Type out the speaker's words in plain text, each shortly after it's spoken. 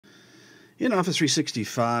In Office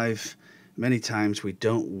 365, many times we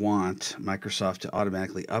don't want Microsoft to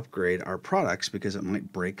automatically upgrade our products because it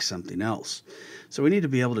might break something else. So we need to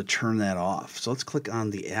be able to turn that off. So let's click on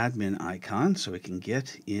the admin icon so we can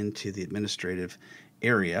get into the administrative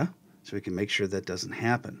area so we can make sure that doesn't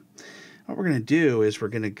happen. What we're going to do is we're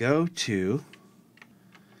going to go to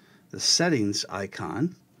the settings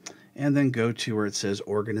icon and then go to where it says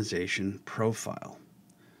organization profile.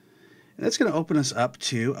 And that's going to open us up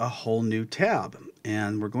to a whole new tab,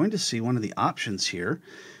 and we're going to see one of the options here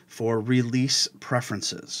for release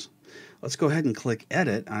preferences. Let's go ahead and click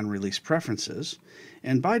edit on release preferences,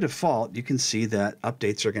 and by default you can see that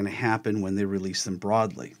updates are going to happen when they release them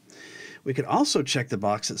broadly. We could also check the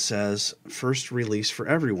box that says first release for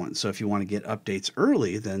everyone, so if you want to get updates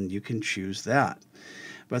early, then you can choose that.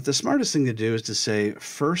 But the smartest thing to do is to say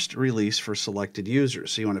first release for selected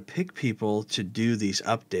users. So you want to pick people to do these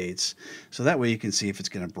updates so that way you can see if it's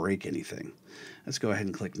going to break anything. Let's go ahead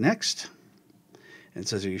and click next. And it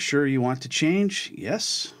says, are you sure you want to change?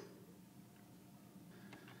 Yes.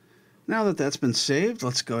 Now that that's been saved,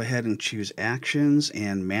 let's go ahead and choose actions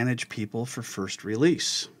and manage people for first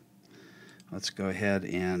release. Let's go ahead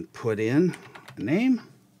and put in a name.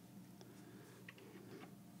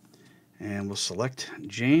 And we'll select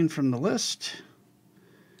Jane from the list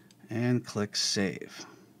and click Save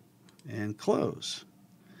and close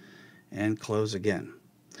again.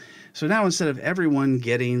 So now instead of everyone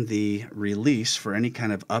getting the release for any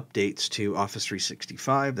kind of updates to Office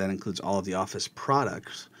 365, that includes all of the Office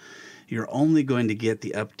products, you're only going to get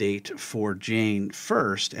the update for Jane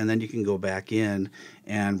first, and then you can go back in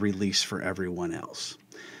and release for everyone else.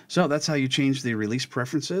 So that's how you change the release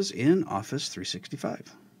preferences in Office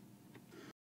 365.